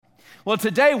Well,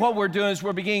 today what we're doing is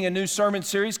we're beginning a new sermon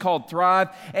series called Thrive.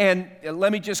 And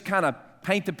let me just kind of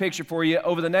paint the picture for you.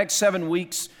 Over the next 7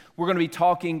 weeks, we're going to be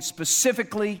talking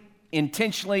specifically,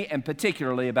 intentionally, and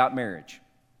particularly about marriage.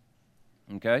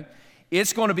 Okay?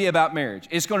 It's going to be about marriage.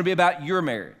 It's going to be about your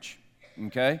marriage.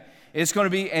 Okay? It's going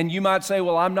to be, and you might say,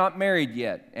 well, I'm not married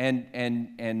yet, and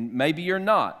maybe you're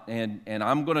not, and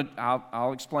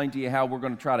I'll explain to you how we're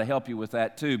going to try to help you with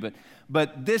that too,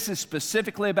 but this is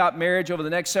specifically about marriage. Over the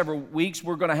next several weeks,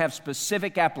 we're going to have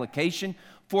specific application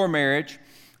for marriage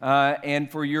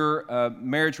and for your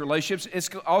marriage relationships. It's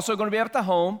also going to be about the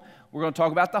home. We're going to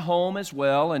talk about the home as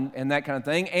well and that kind of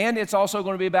thing, and it's also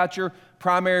going to be about your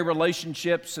primary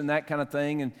relationships and that kind of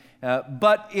thing,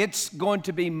 but it's going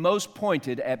to be most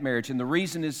pointed at marriage, and the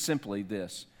reason is simply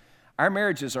this. Our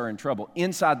marriages are in trouble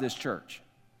inside this church.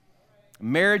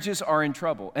 Marriages are in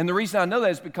trouble, and the reason I know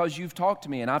that is because you've talked to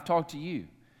me and I've talked to you,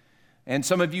 and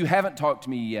some of you haven't talked to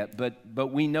me yet,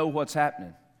 but we know what's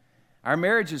happening. Our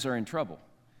marriages are in trouble,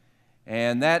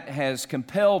 and that has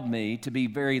compelled me to be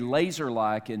very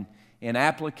laser-like in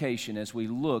application as we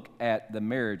look at the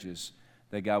marriages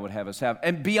that God would have us have.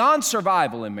 And beyond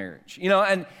survival in marriage, you know,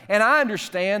 and I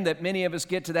understand that many of us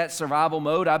get to that survival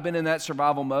mode. I've been in that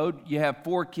survival mode. You have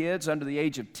 4 kids under the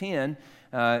age of 10,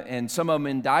 and some of them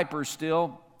in diapers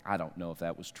still. I don't know if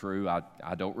that was true.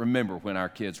 I don't remember when our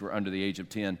kids were under the age of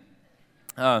 10.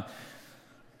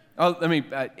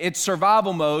 It's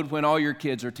survival mode when all your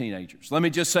kids are teenagers. Let me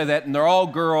just say that, and they're all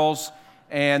girls,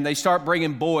 and they start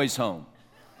bringing boys home.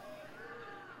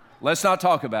 Let's not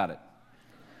talk about it.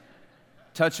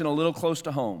 Touching a little close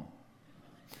to home.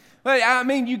 But I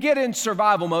mean, you get in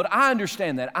survival mode. I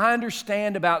understand that. I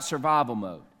understand about survival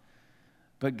mode.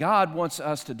 But God wants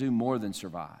us to do more than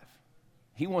survive.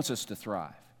 He wants us to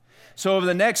thrive. So over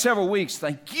the next several weeks,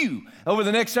 thank you, over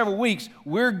the next several weeks,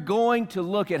 we're going to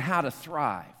look at how to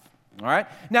thrive. All right?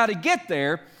 Now, to get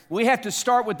there, we have to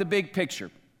start with the big picture.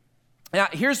 Now,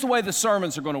 here's the way the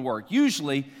sermons are going to work.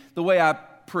 Usually, the way I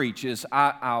preach is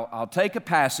I'll take a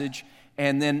passage,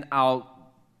 and then I'll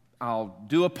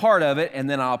do a part of it, and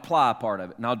then I'll apply a part of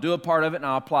it. And I'll do a part of it, and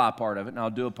I'll apply a part of it, and I'll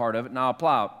do a part of it, and I'll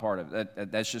apply a part of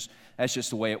it. That's just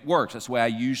the way it works. That's the way I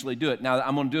usually do it. Now,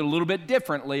 I'm going to do it a little bit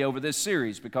differently over this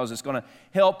series because it's going to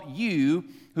help you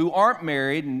who aren't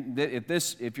married. And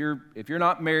if you're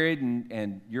not married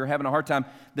and you're having a hard time,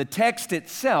 the text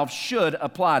itself should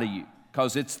apply to you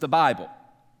because it's the Bible.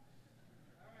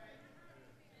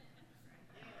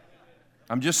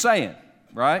 I'm just saying,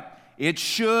 right? It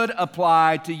should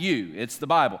apply to you. It's the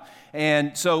Bible.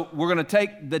 And so we're going to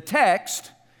take the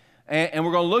text and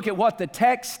we're going to look at what the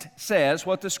text says,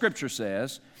 what the Scripture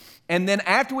says. And then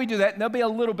after we do that, there'll be a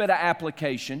little bit of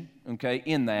application, okay,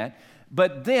 in that.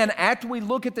 But then after we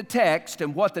look at the text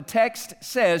and what the text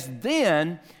says,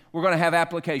 then we're going to have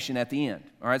application at the end.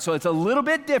 All right, so it's a little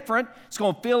bit different. It's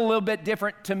going to feel a little bit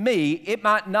different to me. It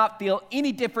might not feel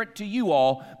any different to you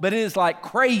all, but it is like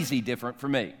crazy different for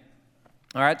me.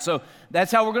 All right, so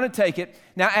that's how we're going to take it.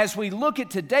 Now, as we look at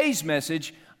today's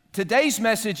message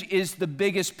is the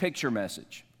biggest picture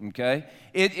message, okay?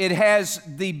 It has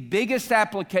the biggest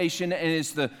application and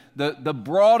is the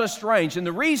broadest range. And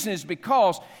the reason is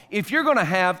because if you're going to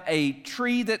have a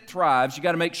tree that thrives, you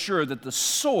got to make sure that the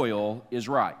soil is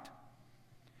right.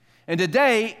 And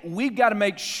today, we've got to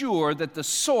make sure that the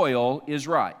soil is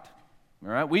right. All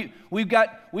right, we've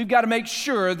got to make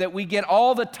sure that we get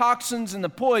all the toxins and the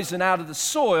poison out of the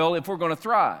soil if we're going to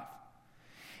thrive.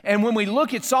 And when we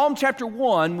look at Psalm chapter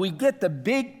 1, we get the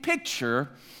big picture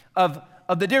of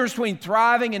the difference between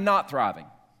thriving and not thriving.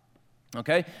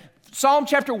 Okay? Psalm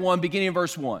chapter 1, beginning in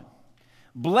verse 1.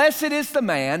 Blessed is the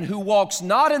man who walks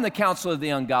not in the counsel of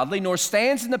the ungodly, nor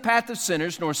stands in the path of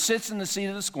sinners, nor sits in the seat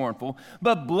of the scornful.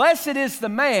 But blessed is the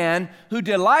man who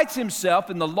delights himself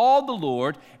in the law of the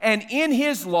Lord, and in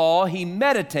his law he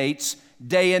meditates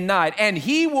day and night. And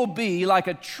he will be like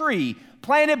a tree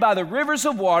planted by the rivers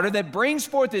of water that brings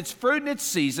forth its fruit in its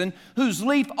season, whose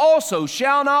leaf also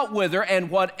shall not wither, and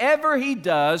whatever he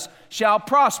does shall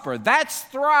prosper. That's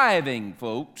thriving,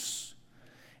 folks.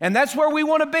 And that's where we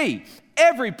want to be.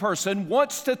 Every person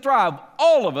wants to thrive.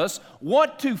 All of us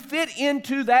want to fit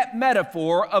into that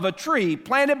metaphor of a tree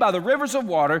planted by the rivers of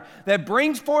water that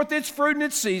brings forth its fruit in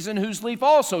its season, whose leaf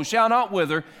also shall not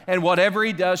wither, and whatever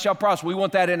he does shall prosper. We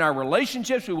want that in our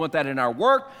relationships. We want that in our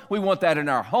work. We want that in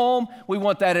our home. We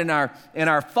want that in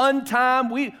our fun time.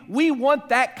 We want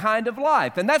that kind of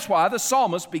life. And that's why the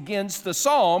psalmist begins the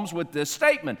Psalms with this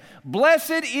statement,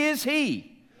 blessed is he.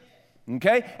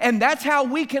 Okay? And that's how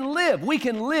we can live. We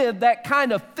can live that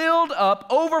kind of filled up,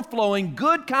 overflowing,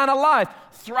 good kind of life,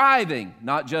 thriving,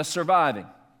 not just surviving.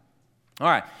 All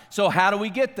right, so how do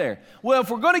we get there? Well, if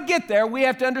we're going to get there, we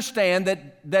have to understand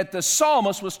that the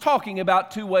psalmist was talking about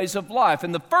two ways of life.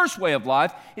 And the first way of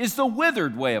life is the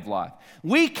withered way of life.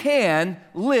 We can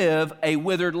live a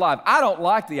withered life. I don't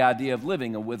like the idea of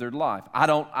living a withered life. I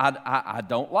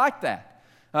don't like that.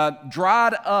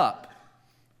 Dried up,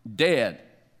 dead,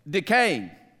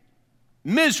 decaying,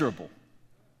 miserable.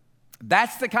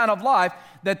 That's the kind of life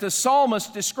that the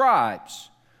psalmist describes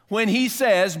when he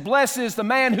says, blessed is the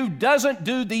man who doesn't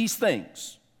do these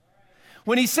things.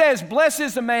 When he says, blessed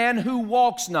is the man who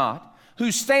walks not,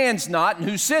 who stands not, and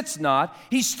who sits not,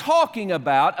 he's talking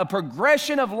about a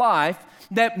progression of life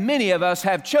that many of us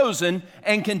have chosen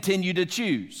and continue to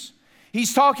choose.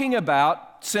 He's talking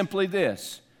about simply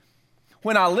this.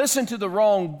 When I listen to the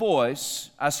wrong voice,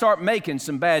 I start making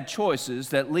some bad choices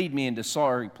that lead me into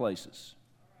sorry places.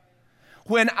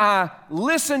 When I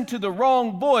listen to the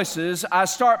wrong voices, I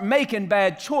start making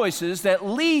bad choices that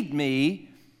lead me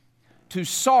to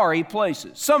sorry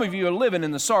places. Some of you are living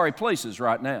in the sorry places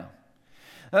right now.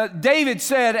 David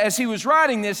said, as he was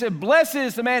writing this, blessed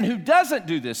is the man who doesn't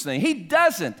do this thing. He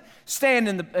doesn't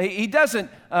he doesn't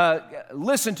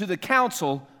listen to the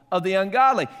counsel of the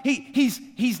ungodly.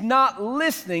 He's not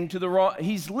listening to the wrong,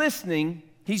 he's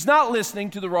not listening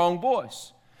to the wrong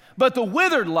voice. But the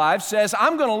withered life says,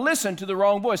 I'm going to listen to the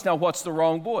wrong voice. Now, what's the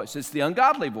wrong voice? It's the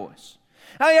ungodly voice.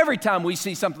 Now, every time we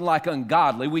see something like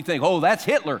ungodly, we think, oh, that's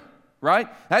Hitler, right?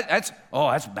 That's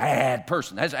a bad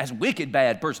person. That's a wicked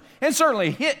bad person. And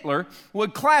certainly Hitler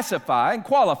would classify and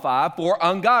qualify for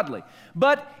ungodly.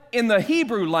 But in the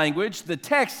Hebrew language, the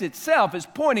text itself is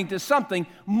pointing to something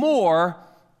more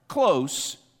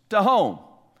close to home.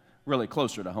 Really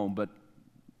closer to home, but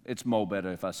it's more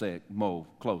better if I say it more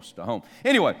close to home.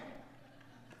 Anyway,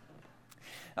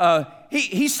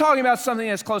 he's talking about something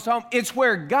that's close to home. It's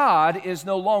where God is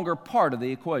no longer part of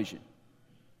the equation.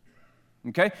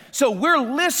 Okay? So we're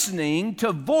listening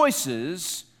to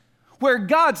voices where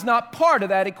God's not part of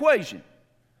that equation.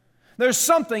 There's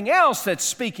something else that's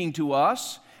speaking to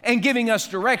us and giving us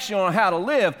direction on how to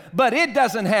live, but it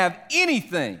doesn't have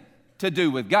anything to do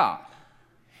with God.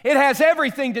 It has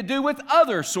everything to do with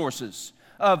other sources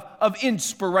of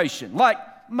inspiration, like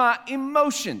my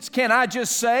emotions. Can I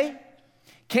just say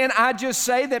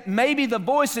that maybe the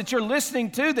voice that you're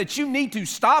listening to, that you need to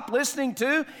stop listening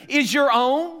to, is your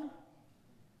own?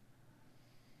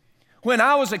 When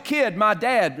I was a kid, my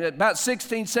dad, about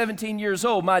 16, 17 years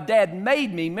old, my dad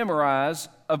made me memorize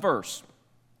a verse.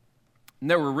 And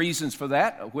there were reasons for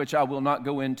that, which I will not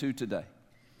go into today.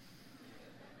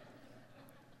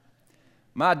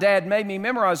 My dad made me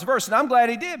memorize a verse, and I'm glad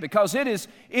he did, because it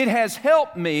has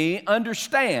helped me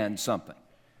understand something.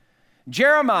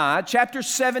 Jeremiah chapter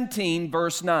 17,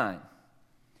 verse 9.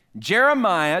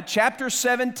 Jeremiah chapter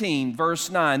 17, verse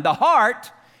 9. The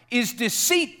heart is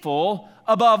deceitful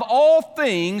above all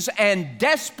things and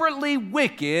desperately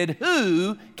wicked.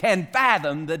 Who can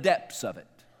fathom the depths of it?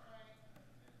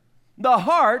 The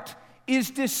heart is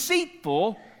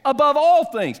deceitful above all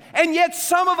things. And yet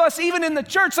some of us, even in the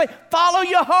church, say, follow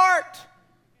your heart.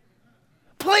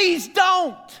 Please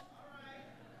don't.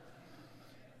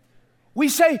 We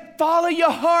say, follow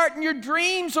your heart and your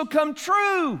dreams will come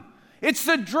true. It's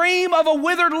the dream of a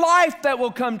withered life that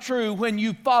will come true when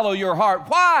you follow your heart.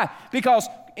 Why? Because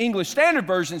English Standard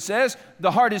Version says,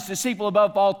 the heart is deceitful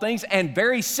above all things and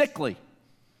very sickly.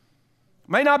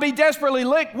 May not be desperately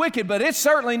wicked, but it's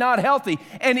certainly not healthy.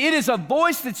 And it is a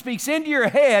voice that speaks into your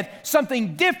head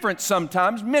something different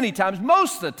sometimes, many times,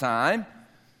 most of the time,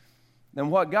 than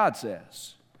what God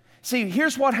says. See,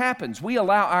 here's what happens. We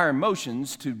allow our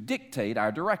emotions to dictate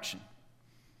our direction.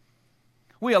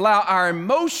 We allow our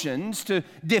emotions to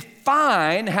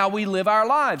define how we live our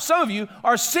lives. Some of you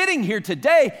are sitting here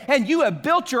today and you have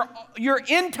built your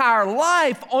entire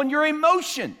life on your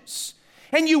emotions.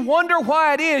 And you wonder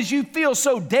why it is you feel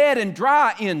so dead and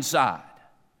dry inside.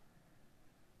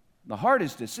 The heart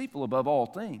is deceitful above all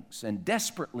things and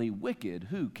desperately wicked.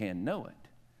 Who can know it?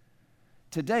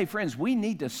 Today, friends, we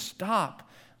need to stop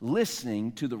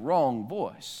listening to the wrong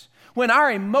voice. When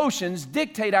our emotions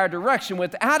dictate our direction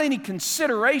without any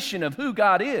consideration of who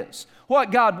God is,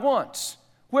 what God wants,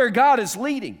 where God is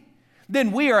leading,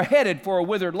 then we are headed for a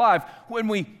withered life. When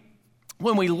we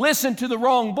listen to the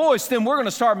wrong voice, then we're going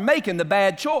to start making the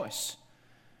bad choice.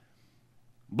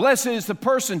 Blessed is the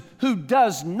person who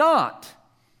does not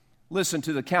listen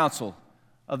to the counsel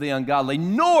of the ungodly,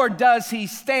 nor does he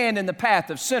stand in the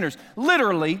path of sinners.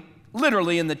 Literally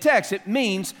in the text, it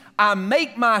means I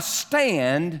make my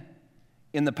stand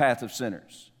in the path of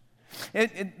sinners.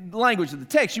 In the language of the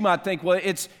text, you might think, well,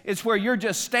 it's where you're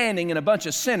just standing and a bunch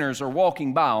of sinners are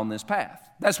walking by on this path.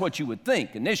 That's what you would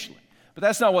think initially. But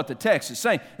that's not what the text is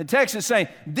saying. The text is saying,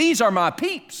 these are my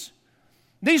peeps.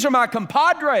 These are my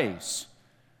compadres.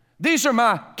 These are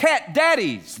my cat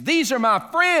daddies. These are my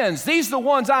friends. These are the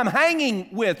ones I'm hanging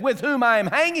with whom I am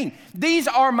hanging. These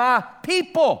are my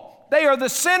people. They are the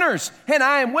sinners, and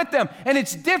I am with them. And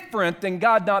it's different than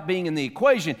God not being in the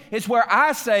equation. It's where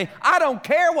I say, I don't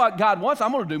care what God wants.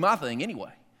 I'm going to do my thing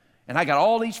anyway. And I got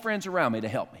all these friends around me to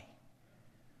help me.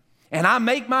 And I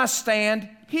make my stand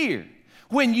here.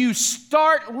 When you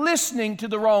start listening to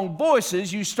the wrong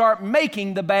voices, you start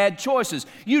making the bad choices.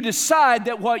 You decide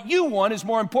that what you want is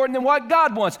more important than what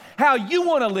God wants. How you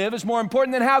want to live is more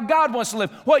important than how God wants to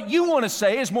live. What you want to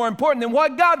say is more important than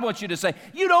what God wants you to say.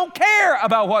 You don't care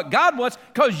about what God wants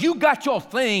because you got your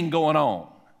thing going on.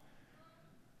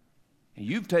 And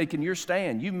you've taken your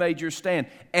stand. You've made your stand.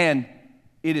 And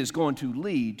it is going to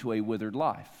lead to a withered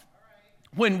life.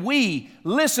 When we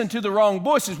listen to the wrong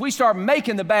voices, we start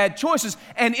making the bad choices,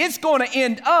 and it's going to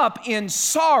end up in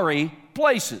sorry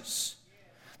places.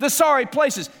 The sorry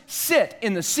places sit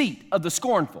in the seat of the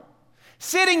scornful.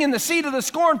 Sitting in the seat of the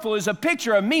scornful is a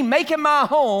picture of me making my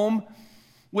home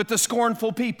with the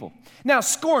scornful people. Now,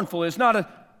 scornful is not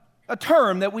a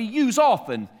term that we use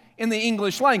often in the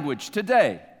English language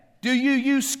today. Do you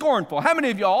use scornful? How many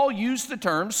of y'all use the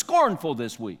term scornful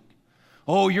this week?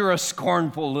 Oh, you're a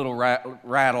scornful little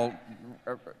rattle.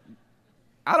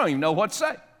 I don't even know what to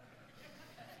say.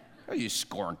 Oh, you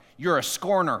scorn. You're a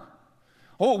scorner.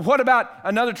 Oh, what about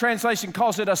another translation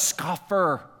calls it a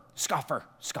scoffer? Scoffer,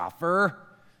 scoffer,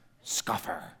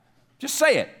 scoffer. Just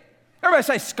say it. Everybody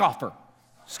say scoffer.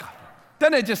 Scoffer.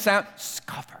 Doesn't it just sound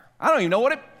scoffer? I don't even know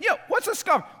what's a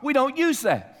scoffer? We don't use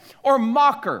that. Or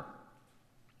mocker.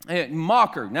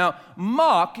 Mocker. Now,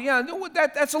 mock,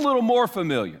 that's a little more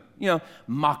familiar.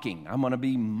 Mocking. I'm going to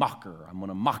be mocker. I'm going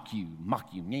to mock you,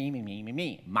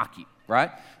 me, mock you,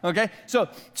 right? Okay? So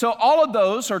all of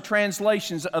those are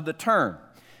translations of the term.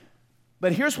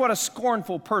 But here's what a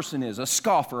scornful person is, a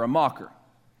scoffer, a mocker.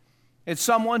 It's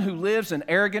someone who lives in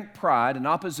arrogant pride in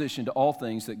opposition to all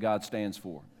things that God stands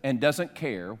for and doesn't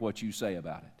care what you say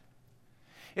about it.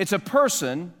 It's a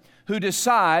person who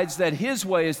decides that his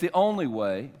way is the only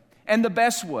way and the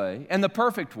best way and the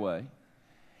perfect way.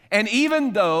 And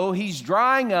even though he's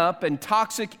drying up and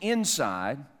toxic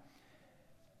inside,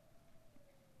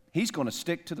 he's going to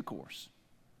stick to the course.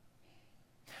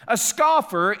 A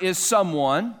scoffer is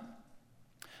someone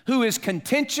who is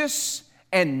contentious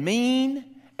and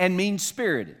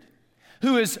mean-spirited,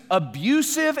 who is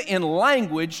abusive in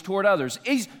language toward others.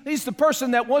 He's the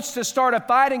person that wants to start a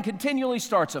fight and continually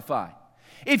starts a fight.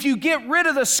 If you get rid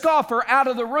of the scoffer out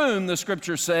of the room, the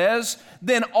scripture says,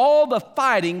 then all the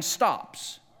fighting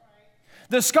stops.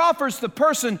 The scoffer's the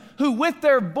person who with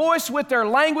their voice, with their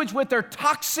language, with their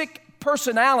toxic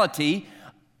personality,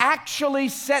 actually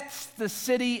sets the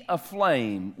city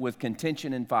aflame with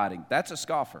contention and fighting. That's a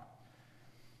scoffer.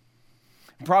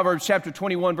 In Proverbs chapter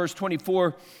 21, verse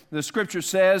 24, the scripture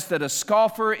says that a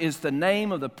scoffer is the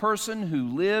name of the person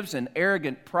who lives in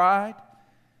arrogant pride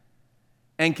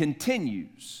and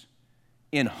continues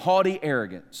in haughty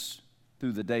arrogance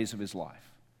through the days of his life.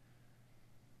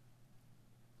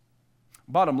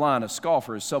 Bottom line, a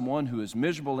scoffer is someone who is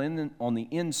miserable on the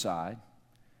inside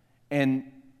and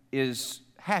is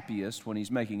happiest when he's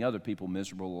making other people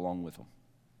miserable along with them.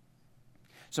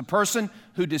 It's a person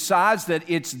who decides that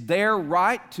it's their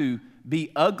right to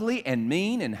be ugly and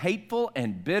mean and hateful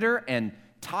and bitter and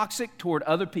toxic toward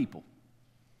other people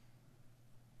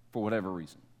for whatever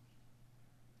reason.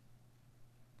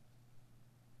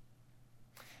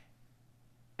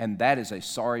 And that is a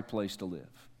sorry place to live.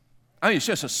 I mean, it's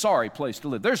just a sorry place to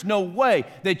live. There's no way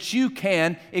that you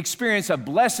can experience a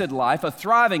blessed life, a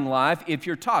thriving life, if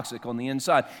you're toxic on the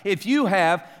inside. If you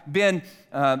have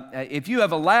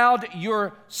allowed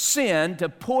your sin to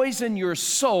poison your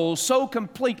soul so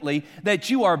completely that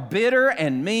you are bitter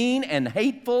and mean and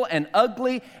hateful and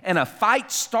ugly and a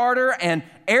fight starter and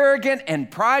arrogant and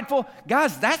prideful,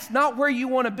 guys, that's not where you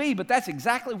want to be, but that's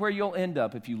exactly where you'll end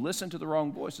up if you listen to the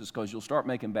wrong voices, because you'll start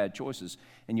making bad choices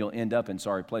and you'll end up in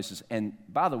sorry places. And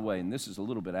by the way, and this is a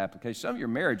little bit of application, some of your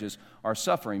marriages are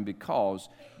suffering because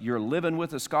you're living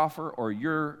with a scoffer or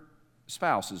your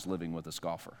spouse is living with a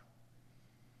scoffer.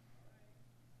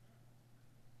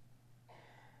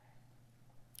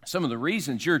 Some of the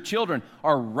reasons your children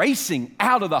are racing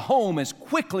out of the home as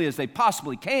quickly as they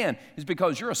possibly can is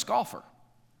because you're a scoffer.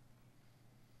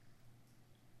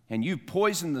 And you've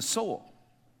poisoned the soil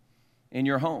in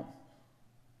your home.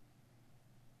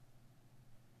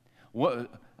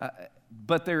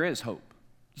 But there is hope.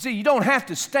 You see, you don't have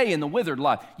to stay in the withered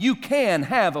life. You can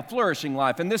have a flourishing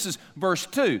life. And this is verse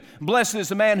 2. Blessed is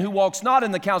the man who walks not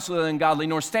in the counsel of the ungodly,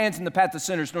 nor stands in the path of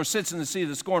sinners, nor sits in the seat of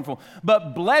the scornful.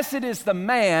 But blessed is the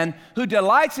man who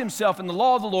delights himself in the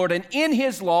law of the Lord, and in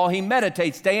his law he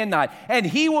meditates day and night. And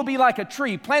he will be like a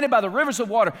tree planted by the rivers of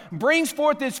water, brings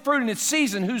forth its fruit in its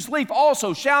season, whose leaf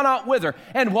also shall not wither,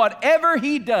 and whatever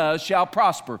he does shall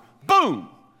prosper. Boom!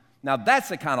 Now that's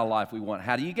the kind of life we want.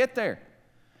 How do you get there?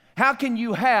 How can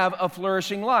you have a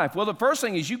flourishing life? Well, the first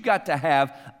thing is you've got to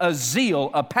have a zeal,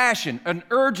 a passion, an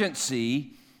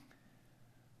urgency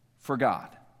for God.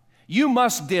 You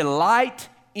must delight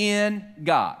in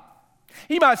God.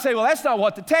 You might say, well, that's not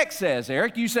what the text says,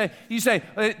 Eric. You say,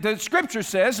 the Scripture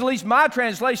says, at least my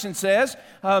translation says,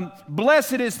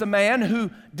 blessed is the man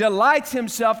who delights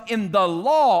himself in the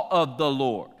law of the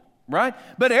Lord. Right?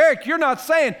 But Eric, you're not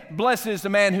saying, blessed is the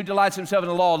man who delights himself in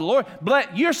the law of the Lord.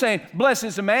 You're saying, blessed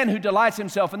is the man who delights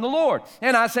himself in the Lord.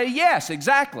 And I say, yes,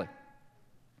 exactly.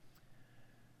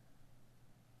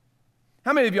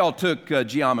 How many of y'all took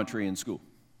geometry in school?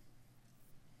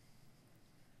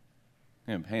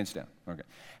 Hands down. Okay.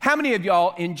 How many of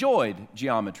y'all enjoyed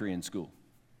geometry in school?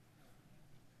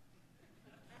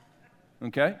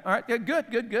 Okay. All right.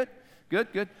 Good.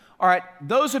 All right.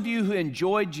 Those of you who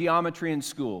enjoyed geometry in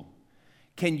school,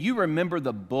 can you remember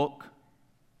the book?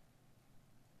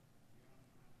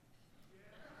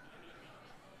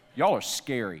 Y'all are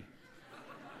scary.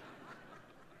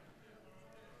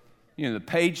 You know, the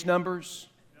page numbers?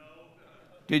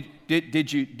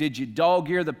 Did you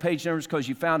dog-ear the page numbers because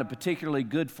you found a particularly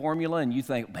good formula and you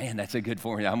think, man, that's a good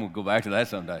formula. I'm going to go back to that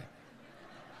someday.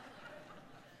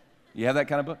 You have that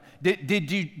kind of book?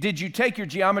 Did you take your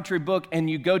geometry book and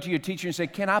you go to your teacher and say,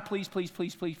 can I please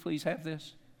have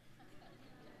this?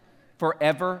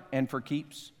 Forever and for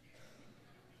keeps?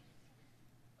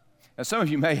 Now, some of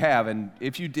you may have, and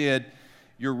if you did,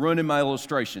 you're ruining my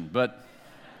illustration. But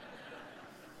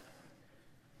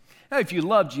now, if you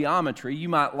love geometry, you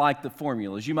might like the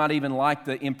formulas. You might even like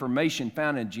the information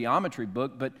found in a geometry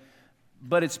book,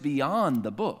 but it's beyond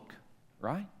the book,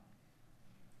 right?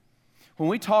 When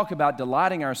we talk about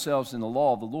delighting ourselves in the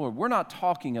law of the Lord, we're not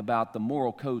talking about the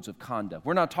moral codes of conduct.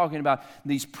 We're not talking about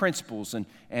these principles and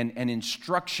an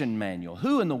instruction manual.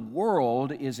 Who in the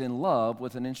world is in love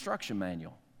with an instruction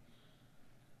manual?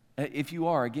 If you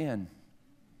are, again.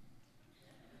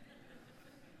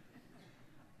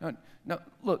 No,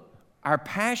 look, our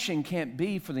passion can't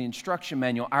be for the instruction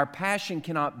manual. Our passion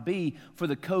cannot be for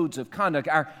the codes of conduct.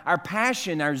 Our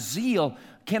passion, our zeal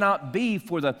cannot be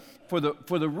for the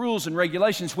rules and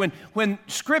regulations. When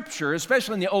Scripture,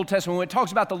 especially in the Old Testament, when it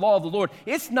talks about the law of the Lord,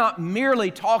 it's not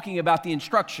merely talking about the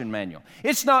instruction manual.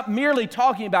 It's not merely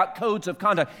talking about codes of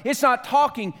conduct. It's not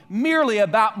talking merely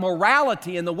about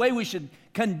morality and the way we should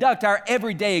conduct our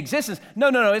everyday existence. No.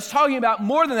 It's talking about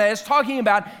more than that. It's talking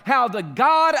about how the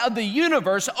God of the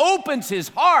universe opens his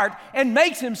heart and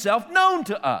makes himself known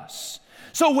to us.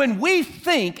 So when we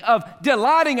think of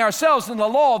delighting ourselves in the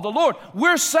law of the Lord,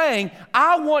 we're saying,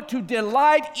 I want to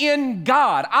delight in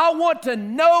God. I want to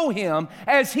know him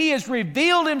as he has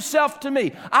revealed himself to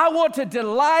me. I want to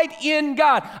delight in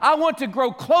God. I want to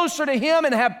grow closer to him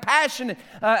and have passion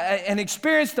and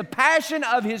experience the passion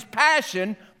of his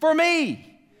passion for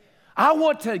me. I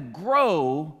want to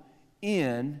grow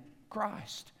in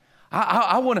Christ.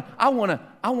 I want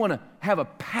to have a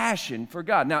passion for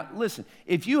God. Now, listen,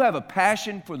 if you have a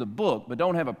passion for the book but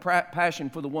don't have a passion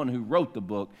for the one who wrote the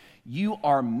book, you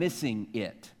are missing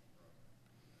it.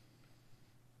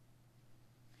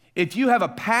 If you have a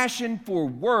passion for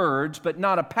words but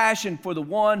not a passion for the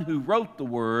one who wrote the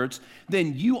words,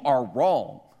 then you are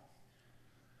wrong.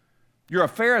 You're a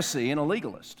Pharisee and a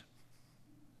legalist.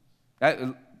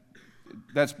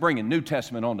 That's bringing New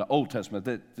Testament on to Old Testament.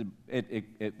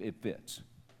 It fits.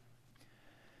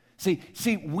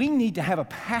 See, we need to have a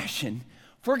passion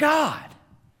for God,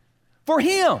 for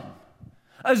him,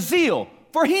 a zeal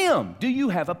for him. Do you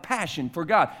have a passion for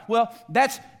God? Well,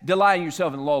 that's delighting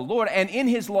yourself in the law of the Lord, and in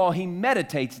his law he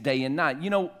meditates day and night. You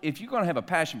know, if you're going to have a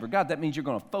passion for God, that means you're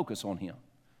going to focus on him.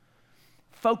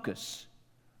 Focus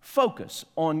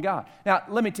on God. Now,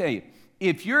 let me tell you,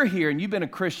 if you're here and you've been a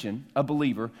Christian, a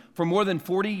believer, for more than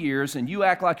 40 years and you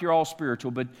act like you're all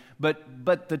spiritual, but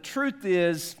the truth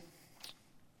is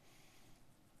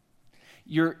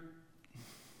you're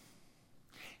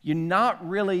not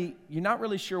really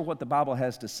sure what the Bible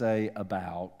has to say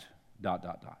about ...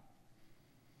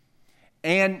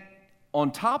 And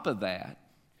on top of that,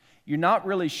 you're not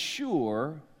really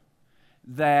sure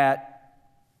that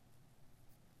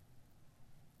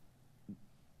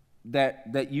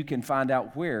you can find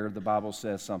out where the Bible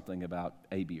says something about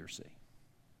A, B, or C.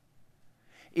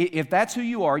 If that's who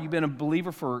you are, you've been a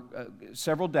believer for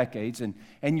several decades,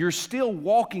 and you're still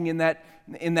walking in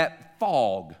that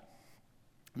fog,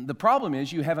 the problem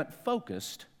is you haven't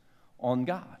focused on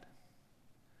God.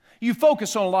 You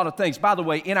focus on a lot of things. By the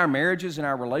way, in our marriages, in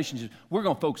our relationships, we're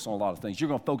going to focus on a lot of things. You're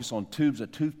going to focus on tubes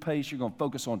of toothpaste. You're going to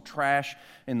focus on trash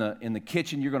in the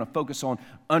kitchen. You're going to focus on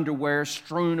underwear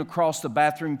strewn across the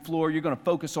bathroom floor. You're going to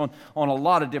focus on a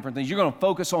lot of different things. You're going to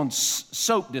focus on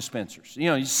soap dispensers.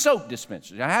 Soap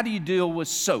dispensers. Now, how do you deal with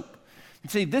soap?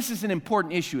 See, this is an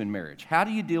important issue in marriage. How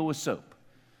do you deal with soap?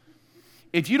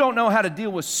 If you don't know how to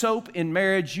deal with soap in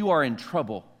marriage, you are in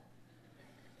trouble.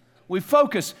 We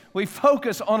focus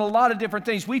on a lot of different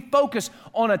things. We focus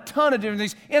on a ton of different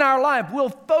things. In our life, we'll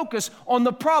focus on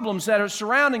the problems that are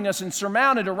surrounding us and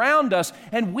surmounted around us,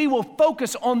 and we will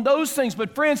focus on those things.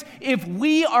 But friends, if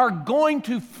we are going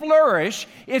to flourish,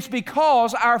 it's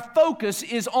because our focus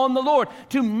is on the Lord.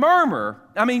 To meditate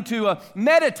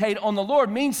on the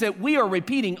Lord means that we are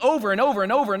repeating over and over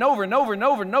and over and over and over and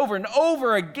over and over and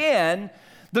over again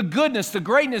the goodness, the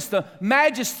greatness, the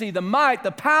majesty, the might,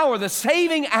 the power, the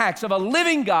saving acts of a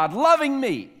living God loving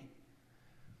me.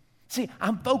 See,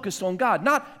 I'm focused on God,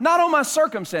 not on my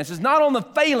circumstances, not on the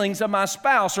failings of my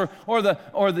spouse or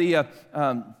the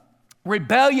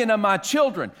rebellion of my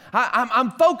children.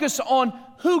 I'm focused on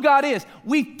who God is.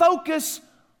 We focus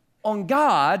on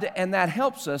God, and that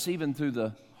helps us even through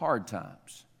the hard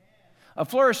times. A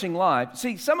flourishing life.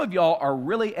 See, some of y'all are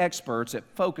really experts at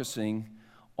focusing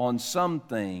on some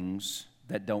things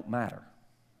that don't matter,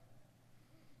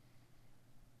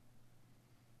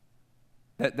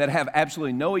 that have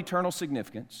absolutely no eternal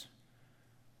significance,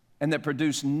 and that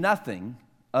produce nothing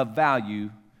of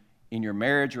value in your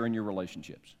marriage or in your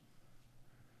relationships.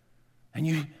 And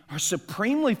you are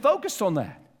supremely focused on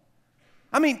that.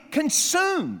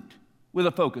 Consumed with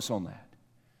a focus on that.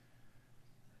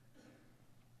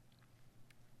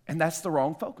 And that's the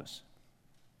wrong focus.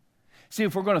 See,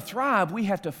 if we're going to thrive, we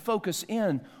have to focus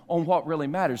in on what really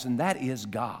matters, and that is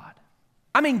God.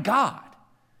 God.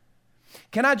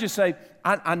 Can I just say,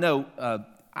 I know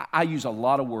I use a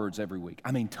lot of words every week.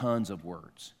 Tons of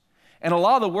words. And a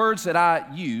lot of the words that I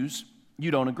use,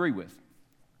 you don't agree with.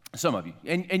 Some of you.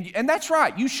 And that's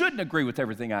right. You shouldn't agree with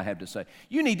everything I have to say.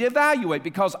 You need to evaluate,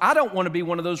 because I don't want to be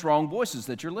one of those wrong voices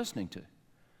that you're listening to.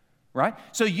 Right?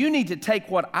 So you need to take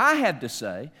what I have to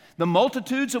say, the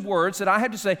multitudes of words that I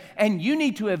have to say, and you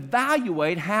need to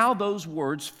evaluate how those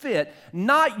words fit,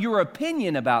 not your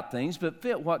opinion about things, but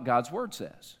fit what God's Word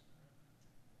says.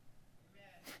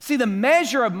 See, the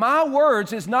measure of my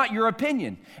words is not your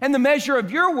opinion, and the measure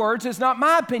of your words is not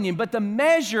my opinion, but the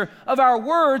measure of our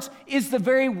words is the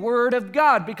very Word of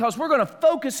God, because we're going to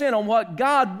focus in on what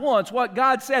God wants, what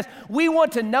God says. We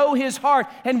want to know His heart,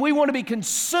 and we want to be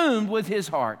consumed with His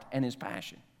heart and His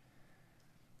passion.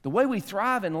 The way we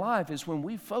thrive in life is when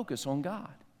we focus on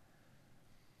God.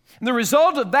 And the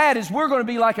result of that is we're going to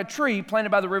be like a tree planted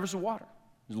by the rivers of water.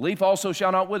 His leaf also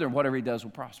shall not wither, and whatever he does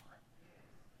will prosper.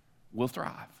 We'll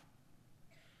thrive.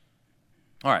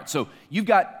 All right, so you've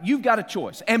got a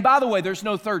choice. And by the way, there's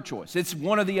no third choice. It's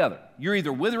one or the other. You're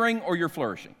either withering or you're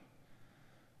flourishing.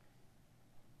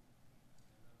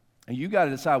 And you've got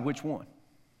to decide which one.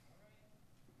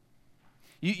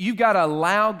 You've got to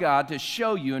allow God to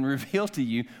show you and reveal to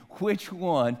you which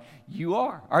one you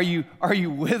are. Are you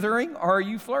withering or are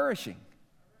you flourishing?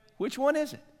 Which one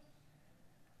is it?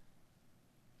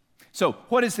 So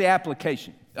what is the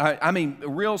application? A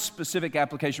real specific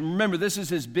application. Remember, this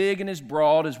is as big and as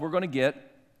broad as we're going to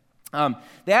get.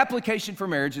 The application for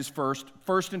marriage is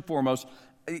first and foremost,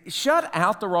 shut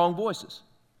out the wrong voices.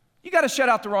 You got to shut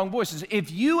out the wrong voices.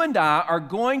 If you and I are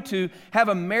going to have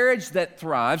a marriage that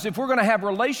thrives, if we're going to have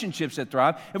relationships that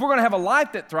thrive, if we're going to have a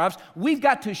life that thrives, we've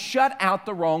got to shut out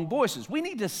the wrong voices. We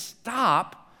need to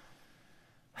stop.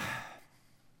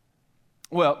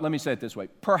 Well, let me say it this way.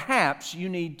 Perhaps you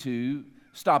need to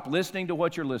stop listening to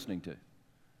what you're listening to.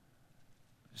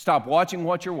 Stop watching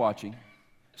what you're watching.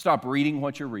 Stop reading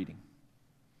what you're reading.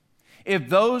 If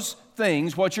those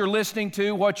things, what you're listening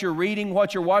to, what you're reading,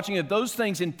 what you're watching, if those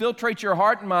things infiltrate your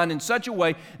heart and mind in such a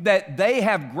way that they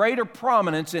have greater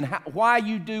prominence in why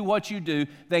you do what you do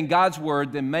than God's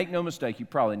Word, then make no mistake, you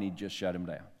probably need to just shut them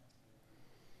down.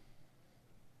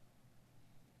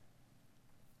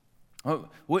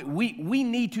 We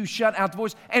need to shut out the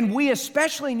voice, and we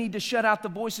especially need to shut out the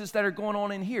voices that are going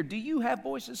on in here. Do you have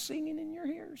voices singing in your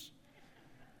ears?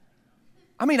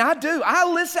 I do.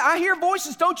 I listen. I hear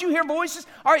voices. Don't you hear voices?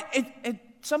 All right,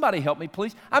 somebody help me,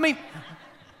 please.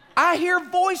 I hear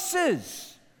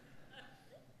voices.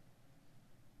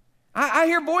 I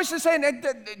hear voices saying,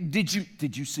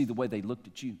 "Did you see the way they looked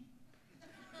at you?"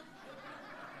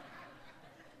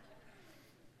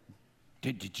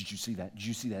 Did you see that? Did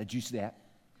you see that? Did you see that?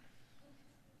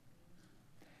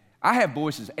 I have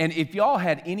voices, and if y'all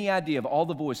had any idea of all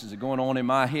the voices that are going on in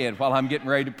my head while I'm getting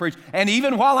ready to preach, and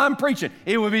even while I'm preaching,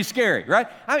 it would be scary, right?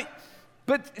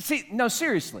 But see, no,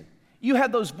 seriously, you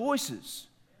have those voices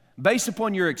based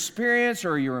upon your experience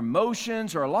or your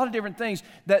emotions or a lot of different things,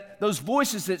 that those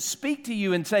voices that speak to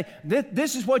you and say,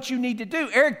 this is what you need to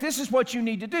do. Eric, this is what you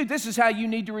need to do. This is how you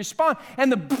need to respond.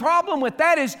 And the problem with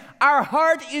that is our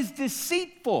heart is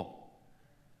deceitful.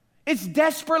 It's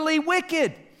desperately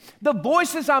wicked. The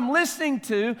voices I'm listening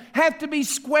to have to be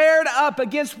squared up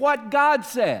against what God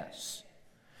says.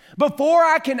 Before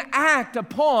I can act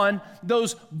upon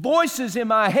those voices in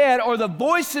my head or the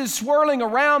voices swirling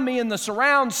around me in the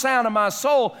surround sound of my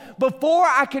soul, before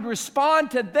I can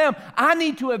respond to them, I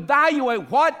need to evaluate,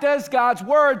 what does God's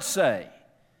Word say?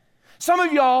 Some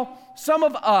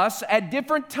of us, at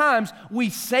different times, we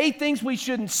say things we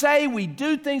shouldn't say, we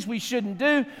do things we shouldn't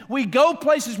do, we go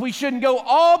places we shouldn't go,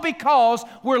 all because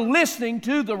we're listening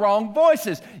to the wrong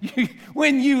voices.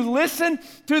 When you listen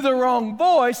to the wrong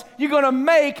voice, you're going to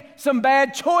make some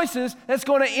bad choices that's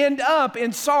going to end up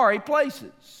in sorry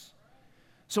places.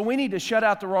 So we need to shut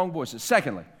out the wrong voices.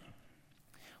 Secondly,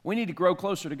 we need to grow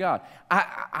closer to God.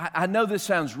 I know this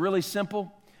sounds really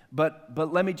simple, but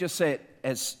let me just say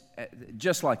it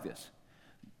just like this.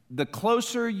 The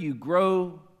closer you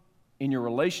grow in your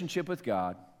relationship with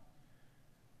God,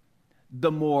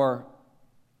 the more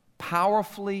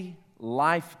powerfully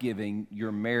life-giving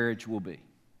your marriage will be.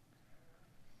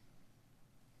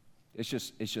 It's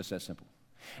just that simple.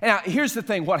 Now, here's the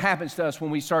thing, what happens to us when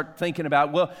we start thinking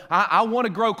about, well, I want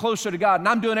to grow closer to God, and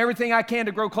I'm doing everything I can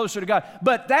to grow closer to God,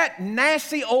 but that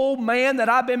nasty old man that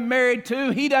I've been married to,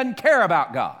 he doesn't care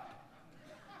about God.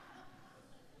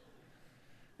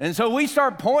 And so we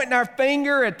start pointing our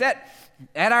finger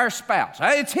at our spouse.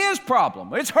 It's his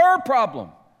problem. It's her problem.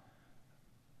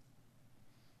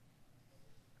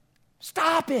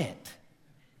 Stop it.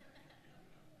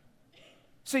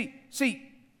 See,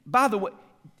 by the way,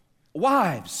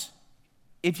 wives,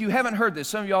 if you haven't heard this,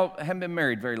 some of y'all haven't been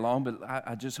married very long, but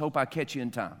I just hope I catch you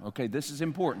in time. Okay, this is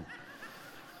important.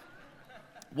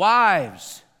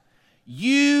 Wives,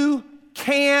 you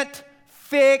can't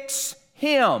fix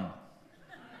him.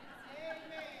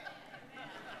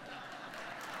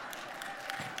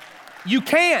 You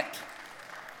can't.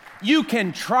 You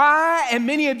can try, and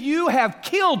many of you have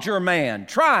killed your man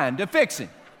trying to fix him.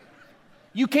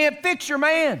 You can't fix your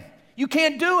man. You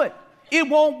can't do it. It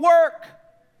won't work.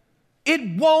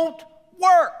 It won't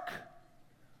work.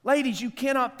 Ladies, you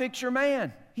cannot fix your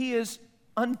man. He is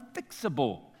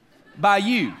unfixable by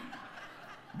you.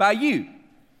 By you.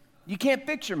 You can't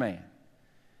fix your man.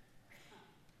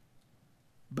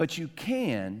 But you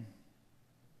can,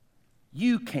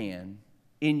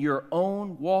 in your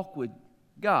own walk with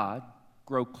God,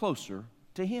 grow closer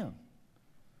to Him.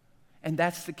 And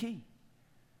that's the key.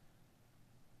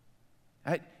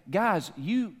 Guys,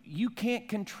 you can't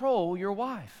control your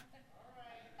wife.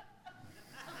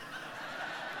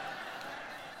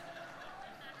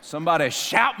 Somebody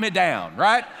shout me down,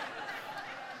 right?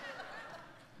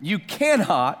 You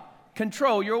cannot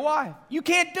control your wife. You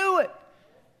can't do it.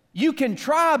 You can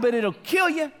try, but it'll kill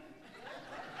you.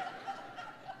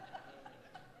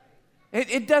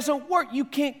 It doesn't work. You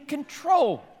can't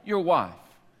control your wife.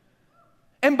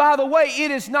 And by the way, it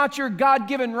is not your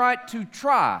God-given right to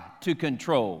try to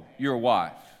control your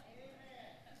wife.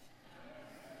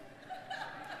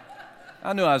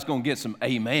 I knew I was going to get some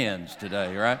amens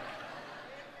today, right?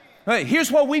 Hey,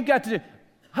 here's what we've got to do.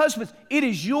 Husbands, it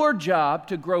is your job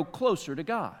to grow closer to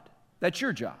God. That's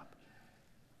your job.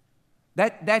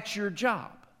 That's your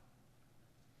job.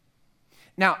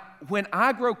 Now, when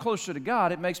I grow closer to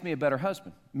God, it makes me a better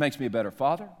husband. It makes me a better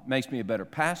father. It makes me a better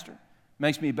pastor. It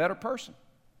makes me a better person.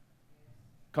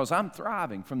 Because I'm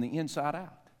thriving from the inside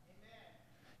out.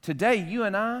 Today, you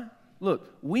and I,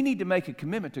 look, we need to make a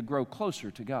commitment to grow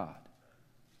closer to God.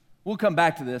 We'll come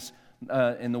back to this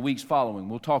in the weeks following.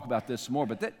 We'll talk about this some more,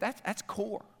 but that's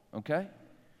core, okay?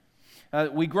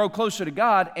 We grow closer to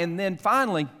God, and then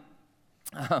finally,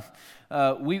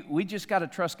 we just got to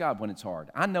trust God when it's hard.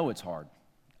 I know it's hard.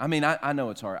 I mean, I know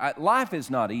it's hard. Life is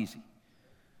not easy.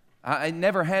 It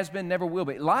never has been, never will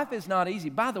be. Life is not easy.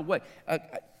 By the way,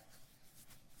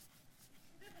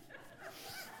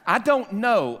 I don't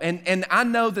know, and I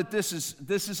know that this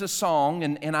is a song,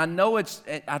 and I know I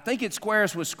think it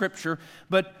squares with Scripture,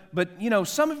 but you know,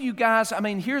 some of you guys, I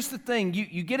mean, here's the thing,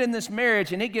 you get in this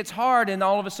marriage and it gets hard, and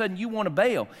all of a sudden you want to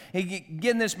bail. You get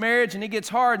in this marriage and it gets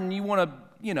hard and you want to,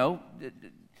 you know,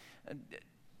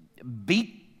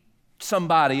 beat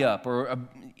somebody up or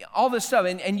all this stuff.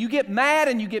 And you get mad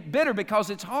and you get bitter because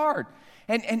it's hard.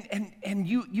 And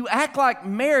you act like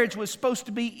marriage was supposed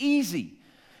to be easy.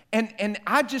 And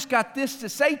I just got this to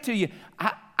say to you.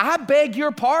 I beg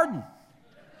your pardon.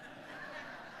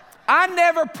 I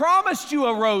never promised you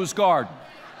a rose garden.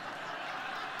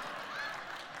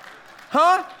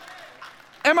 Huh?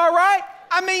 Am I right?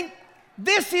 I mean,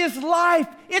 this is life.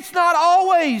 It's not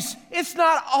always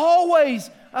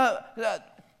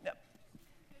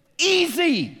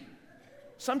easy.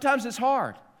 Sometimes it's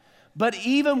hard. But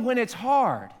even when it's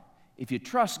hard, if you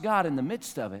trust God in the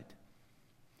midst of it,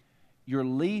 your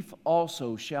leaf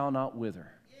also shall not wither,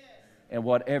 and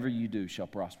whatever you do shall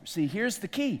prosper. See, here's the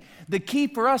key. The key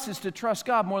for us is to trust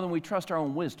God more than we trust our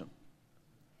own wisdom.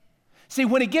 See,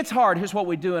 when it gets hard, here's what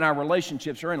we do in our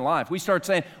relationships or in life. We start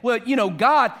saying, well, you know,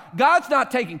 God's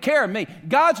not taking care of me.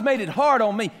 God's made it hard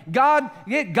on me.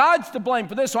 God's to blame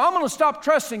for this, so I'm going to stop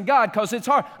trusting God because it's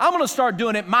hard. I'm going to start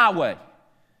doing it my way.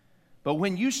 But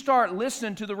when you start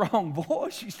listening to the wrong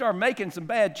voice, you start making some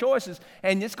bad choices,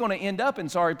 and it's going to end up in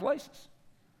sorry places.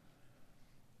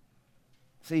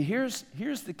 See, here's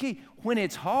the key. When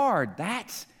it's hard,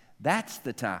 that's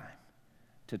the time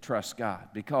to trust God,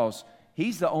 because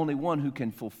He's the only one who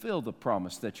can fulfill the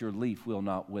promise that your leaf will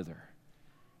not wither,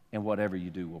 and whatever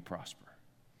you do will prosper.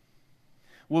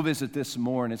 We'll visit this some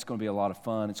more, and it's going to be a lot of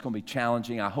fun. It's going to be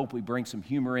challenging. I hope we bring some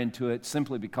humor into it,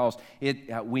 simply because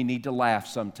we need to laugh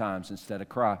sometimes instead of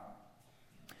cry.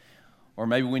 Or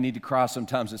maybe we need to cry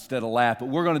sometimes instead of laugh. But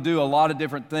we're going to do a lot of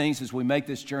different things as we make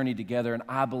this journey together, and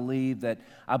I believe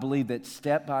that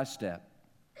step by step,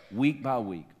 week by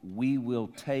week, we will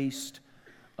taste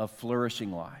a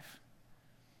flourishing life.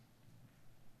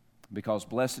 Because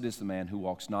blessed is the man who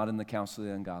walks not in the counsel of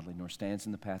the ungodly, nor stands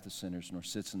in the path of sinners, nor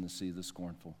sits in the seat of the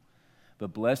scornful.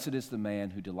 But blessed is the man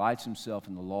who delights himself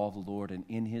in the law of the Lord, and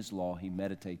in his law he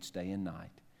meditates day and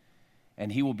night.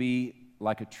 And he will be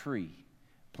like a tree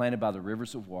planted by the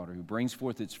rivers of water, who brings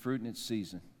forth its fruit in its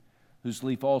season, whose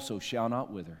leaf also shall not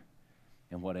wither,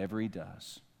 and whatever he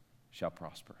does shall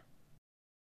prosper.